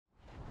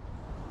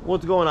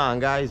What's going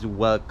on, guys?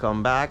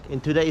 Welcome back.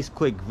 In today's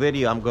quick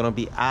video, I'm going to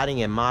be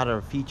adding a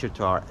modern feature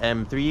to our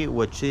M3,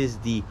 which is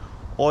the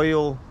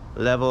oil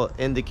level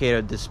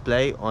indicator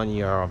display on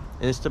your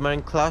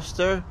instrument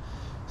cluster.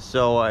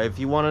 So if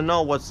you want to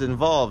know what's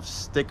involved,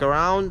 stick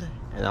around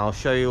and I'll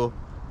show you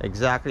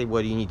exactly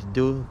what you need to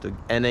do to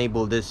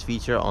enable this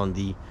feature on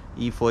the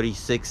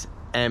E46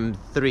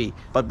 M3.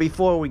 But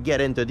before we get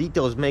into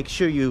details, make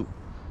sure you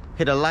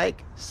hit a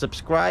like,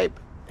 subscribe,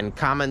 and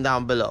comment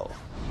down below.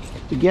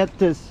 To get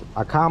this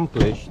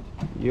accomplished,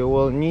 you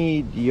will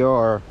need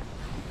your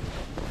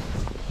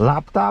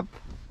laptop,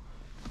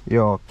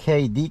 your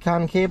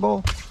K-Decon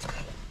cable,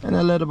 and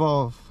a little bit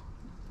of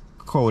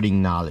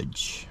coding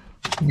knowledge.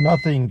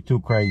 Nothing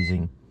too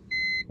crazy.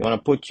 You want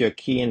to put your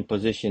key in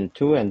position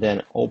 2 and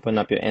then open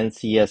up your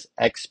NCS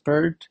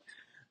Expert.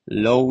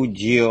 Load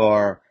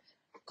your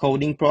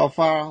coding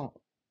profile.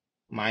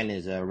 Mine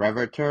is a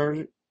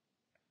Reverter.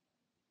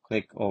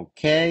 Click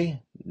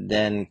OK.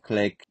 Then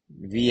click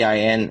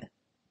VIN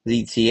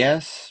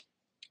ZCS.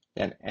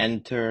 Then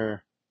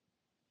enter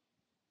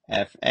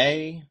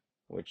FA,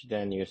 which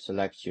then you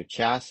select your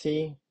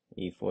chassis,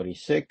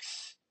 E46.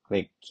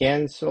 Click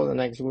cancel the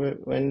next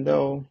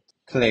window.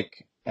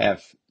 Click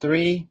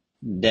F3.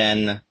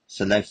 Then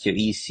select your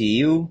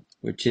ECU,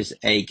 which is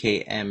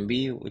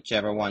AKMB.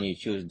 Whichever one you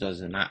choose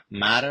does not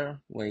matter.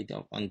 Wait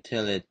up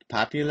until it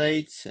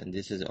populates. And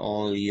this is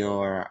all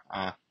your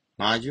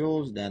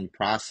modules. Then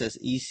process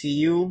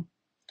ECU.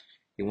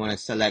 You want to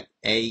select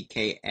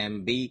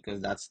AKMB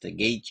because that's the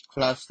gauge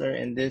cluster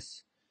in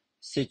this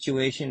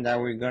situation that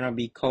we're going to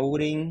be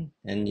coding.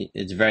 And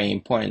it's very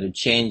important to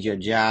change your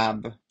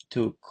job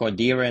to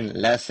coherent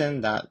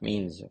lesson. That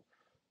means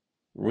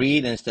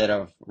read instead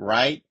of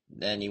write.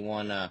 Then you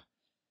want to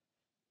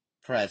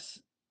press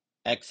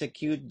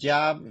execute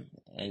job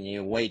and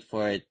you wait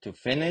for it to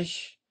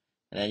finish.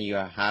 And then you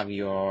have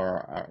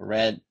your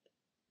red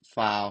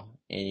file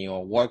in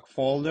your work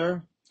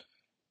folder.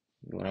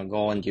 You want to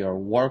go into your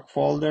work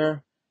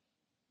folder,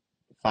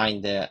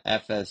 find the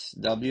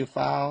FSW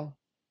file,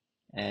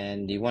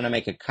 and you want to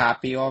make a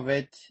copy of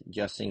it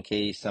just in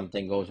case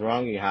something goes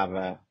wrong. You have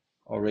a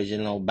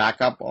original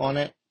backup on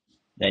it.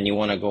 Then you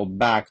want to go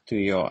back to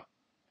your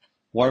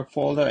work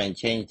folder and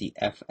change the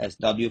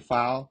FSW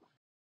file,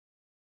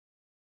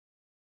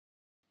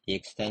 the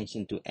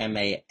extension to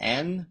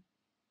MAN.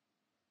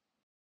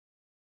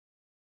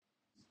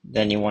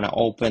 Then you want to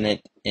open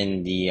it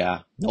in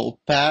the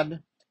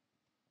notepad.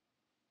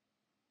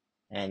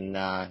 And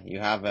you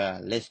have a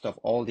list of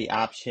all the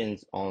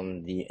options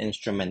on the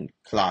instrument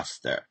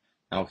cluster.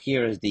 Now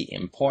here is the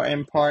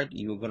important part.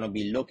 You're going to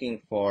be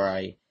looking for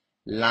a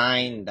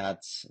line that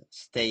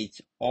states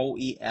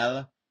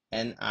OIL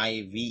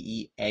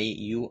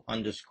NIVEAU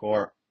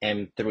underscore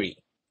M3.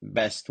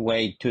 Best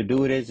way to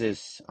do this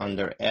is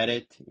under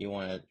edit. You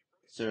want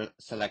to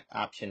select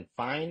option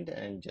find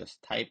and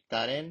just type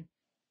that in.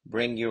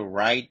 Bring you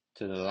right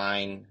to the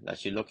line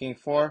that you're looking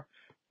for.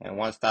 And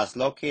once that's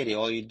located,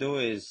 all you do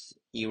is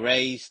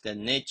erase the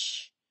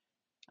niche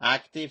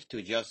active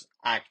to just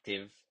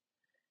active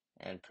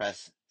and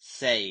press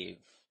save.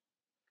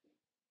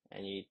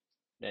 And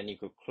then you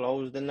could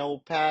close the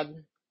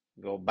notepad,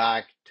 go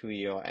back to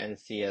your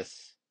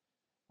NCS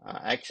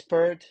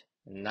Expert.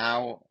 And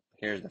now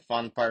here's the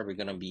fun part. We're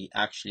going to be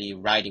actually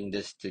writing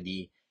this to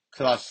the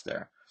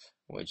cluster,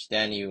 which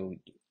then you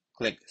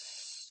click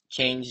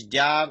change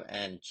job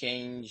and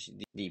change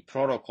the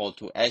protocol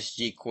to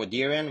SG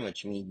coherent,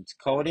 which means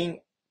coding.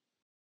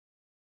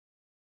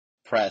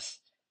 Press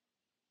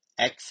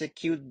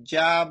execute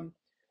job,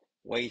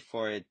 wait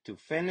for it to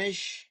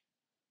finish,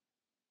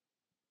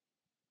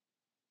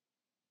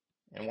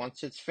 and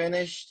once it's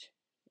finished,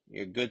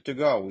 you're good to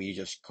go. We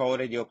just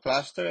coded your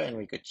cluster and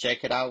we could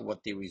check it out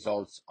what the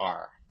results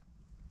are.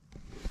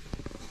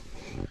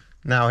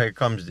 Now here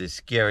comes the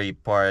scary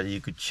part.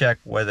 You could check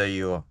whether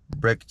you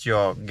bricked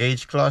your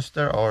gauge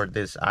cluster or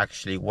this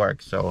actually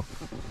works. So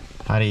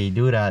how do you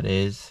do that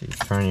is you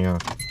turn your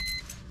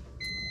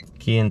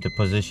key into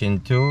position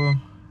 2,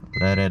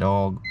 let it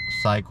all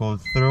cycle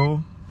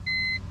through,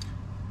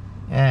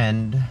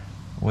 and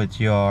with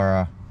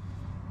your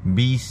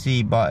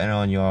BC button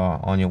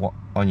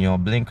on your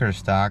blinker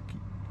stack,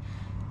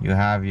 you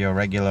have your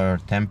regular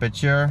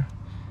temperature.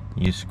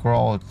 You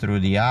scroll through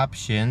the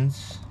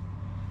options,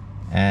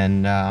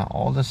 and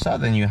all of a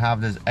sudden you have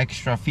this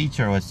extra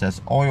feature which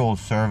says oil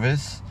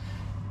service,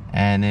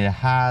 and it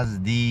has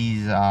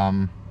these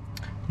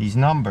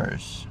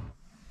numbers.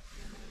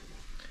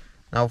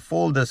 Now,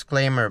 full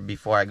disclaimer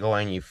before I go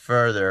any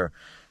further,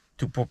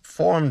 to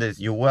perform this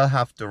you will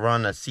have to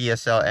run a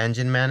CSL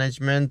engine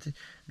management,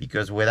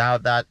 because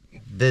without that,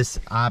 this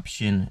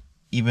option,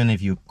 even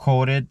if you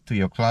code it to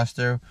your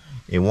cluster,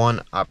 it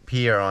won't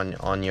appear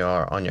on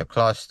your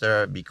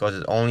cluster, because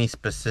it's only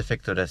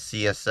specific to the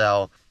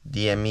CSL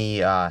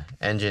DME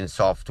engine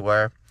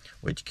software,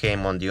 which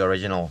came on the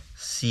original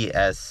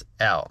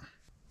CSL.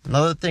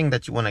 Another thing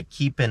that you want to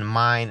keep in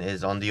mind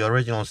is on the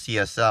original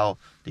CSL,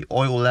 the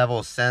oil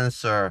level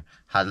sensor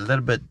had a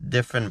little bit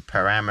different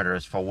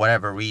parameters for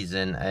whatever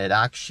reason. It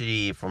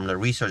actually, from the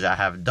research I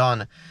have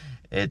done,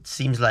 it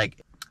seems like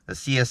the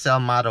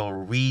CSL model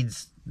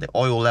reads the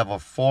oil level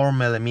 4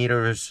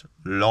 millimeters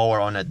lower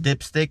on a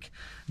dipstick.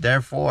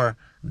 Therefore,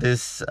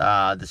 this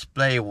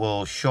display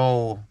will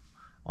show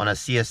on a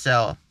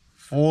CSL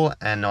full,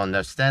 and on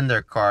the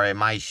standard car it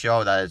might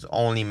show that it's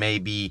only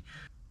maybe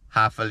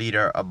half a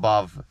liter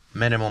above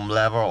minimum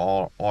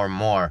level or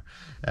more.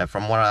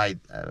 From what I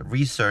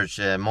researched,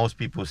 most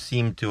people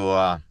seem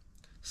to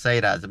say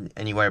that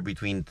anywhere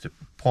between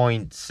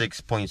 0.6,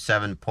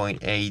 0.7,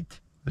 0.8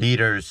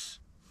 liters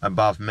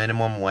above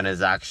minimum when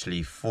it's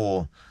actually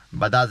full.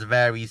 But that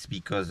varies,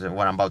 because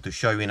what I'm about to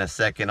show you in a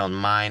second on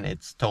mine,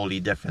 it's totally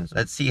different.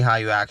 Let's see how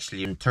you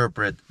actually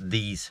interpret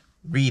these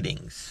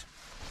readings.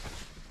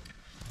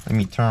 Let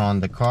me turn on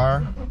the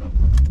car.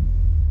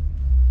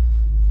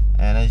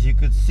 And as you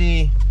could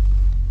see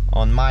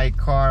on my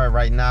car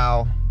right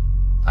now,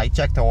 I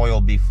checked the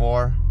oil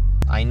before.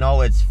 I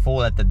know it's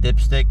full at the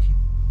dipstick,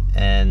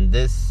 and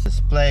this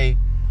display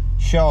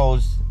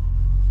shows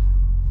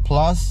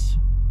plus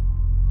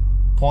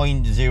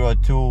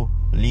 0.02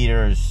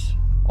 liters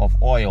of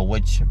oil,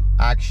 which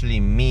actually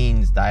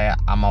means that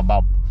I'm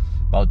about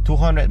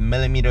 200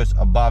 millimeters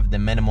above the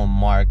minimum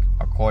mark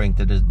according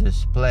to this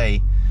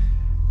display.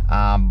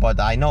 But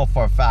I know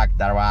for a fact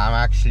that I'm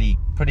actually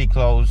pretty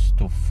close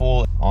to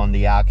full on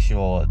the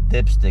actual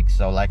dipstick.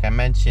 So like I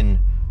mentioned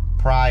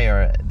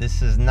prior,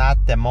 this is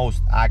not the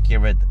most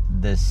accurate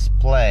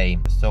display.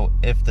 So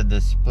if the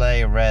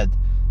display read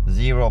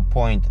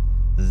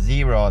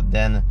 0.0,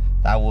 then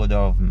that would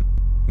have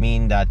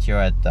mean that you're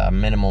at the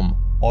minimum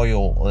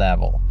oil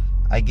level.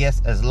 I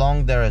guess as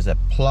long there is a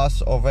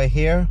plus over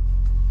here,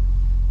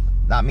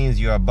 that means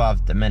you're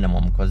above the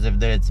minimum, because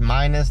if it's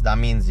minus, that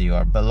means you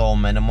are below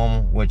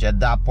minimum, which at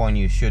that point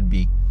you should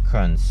be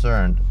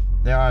concerned.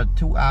 There are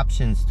two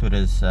options to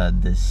this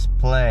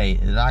display.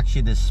 It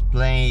actually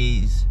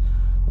displays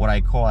what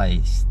I call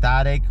a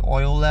static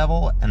oil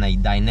level and a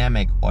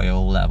dynamic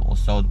oil level.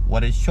 So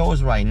what it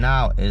shows right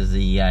now is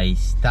a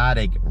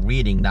static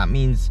reading. That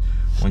means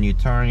when you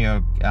turn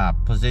your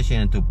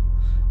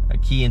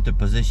key into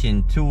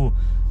position 2,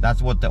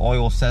 that's what the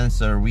oil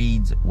sensor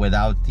reads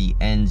without the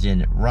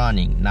engine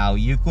running. Now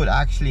you could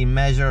actually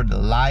measure the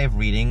live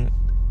reading,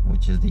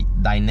 which is the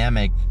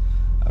dynamic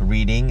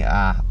reading,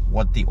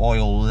 what the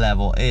oil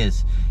level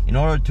is. In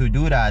order to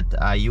do that,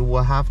 you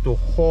will have to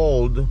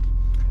hold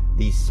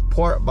the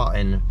support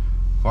button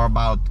for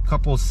about a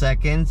couple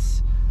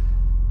seconds.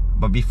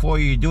 But before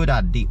you do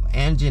that, the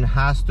engine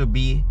has to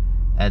be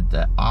at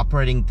the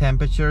operating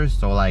temperature.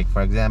 So like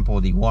for example,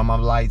 the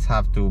warm-up lights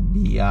have to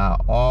be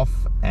off,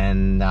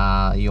 and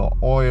your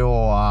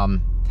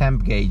oil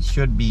temp gauge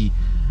should be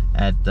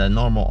at the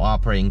normal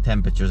operating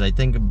temperatures. I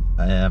think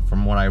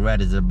from what I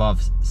read is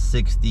above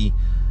 60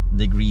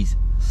 degrees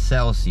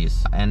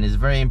Celsius. And it's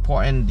very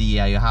important,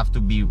 you have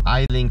to be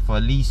idling for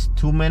at least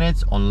 2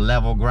 minutes on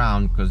level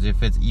ground, because if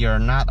you're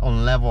not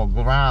on level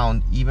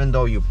ground, even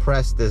though you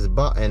press this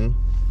button,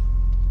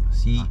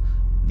 see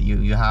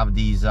you have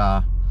these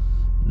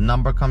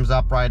number comes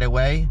up right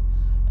away,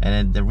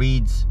 and it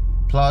reads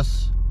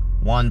plus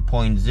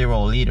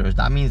 1.0 liters.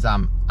 That means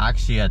I'm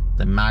actually at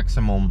the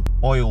maximum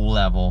oil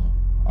level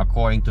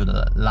according to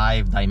the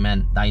live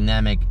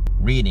dynamic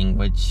reading,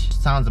 which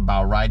sounds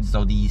about right.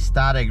 So the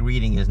static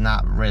reading is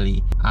not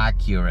really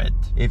accurate.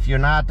 If you're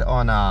not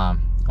on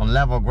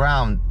level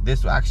ground,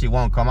 this actually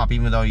won't come up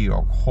even though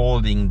you're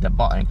holding the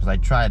button, because I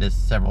tried this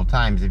several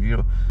times. If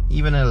you're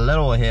even in a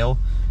little hill,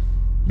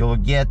 you'll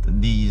get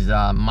these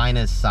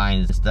minus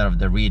signs instead of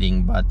the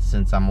reading, but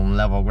since I'm on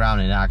level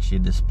ground, it actually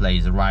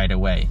displays right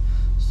away.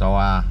 So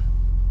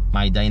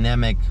my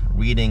dynamic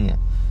reading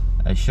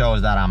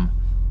shows that I'm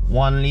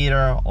 1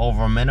 liter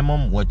over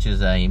minimum, which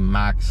is a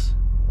max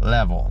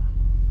level.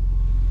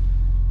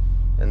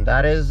 And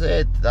that is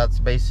it. That's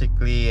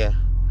basically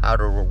how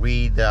to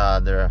read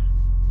the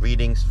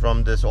readings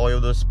from this oil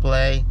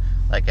display.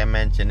 Like I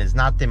mentioned, it's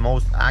not the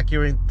most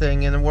accurate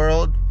thing in the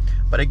world,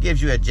 but it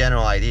gives you a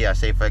general idea.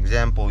 Say for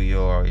example,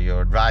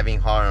 you're driving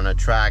hard on a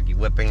track, you're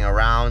whipping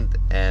around,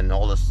 and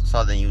all of a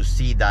sudden you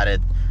see that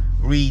it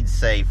reads,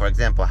 say for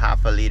example,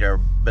 half a liter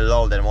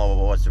below than what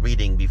was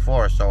reading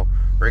before. So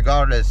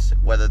regardless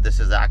whether this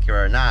is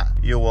accurate or not,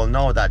 you will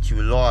know that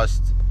you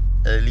lost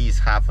at least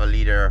half a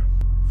liter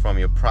from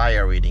your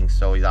prior reading.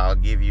 So that'll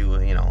give you,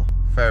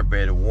 fair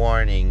bit of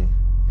warning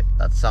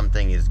that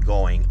something is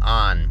going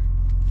on.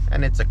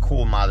 And it's a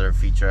cool modern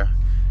feature,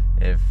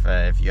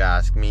 if you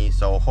ask me.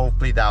 So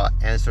hopefully that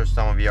answers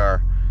some of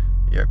your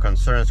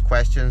concerns,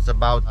 questions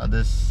about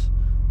this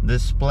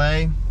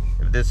display.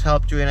 If this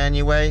helped you in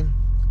any way,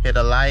 hit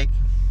a like,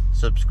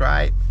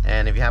 subscribe,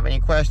 and if you have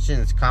any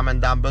questions, comment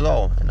down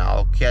below, and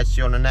I'll catch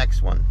you on the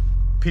next one.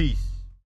 Peace.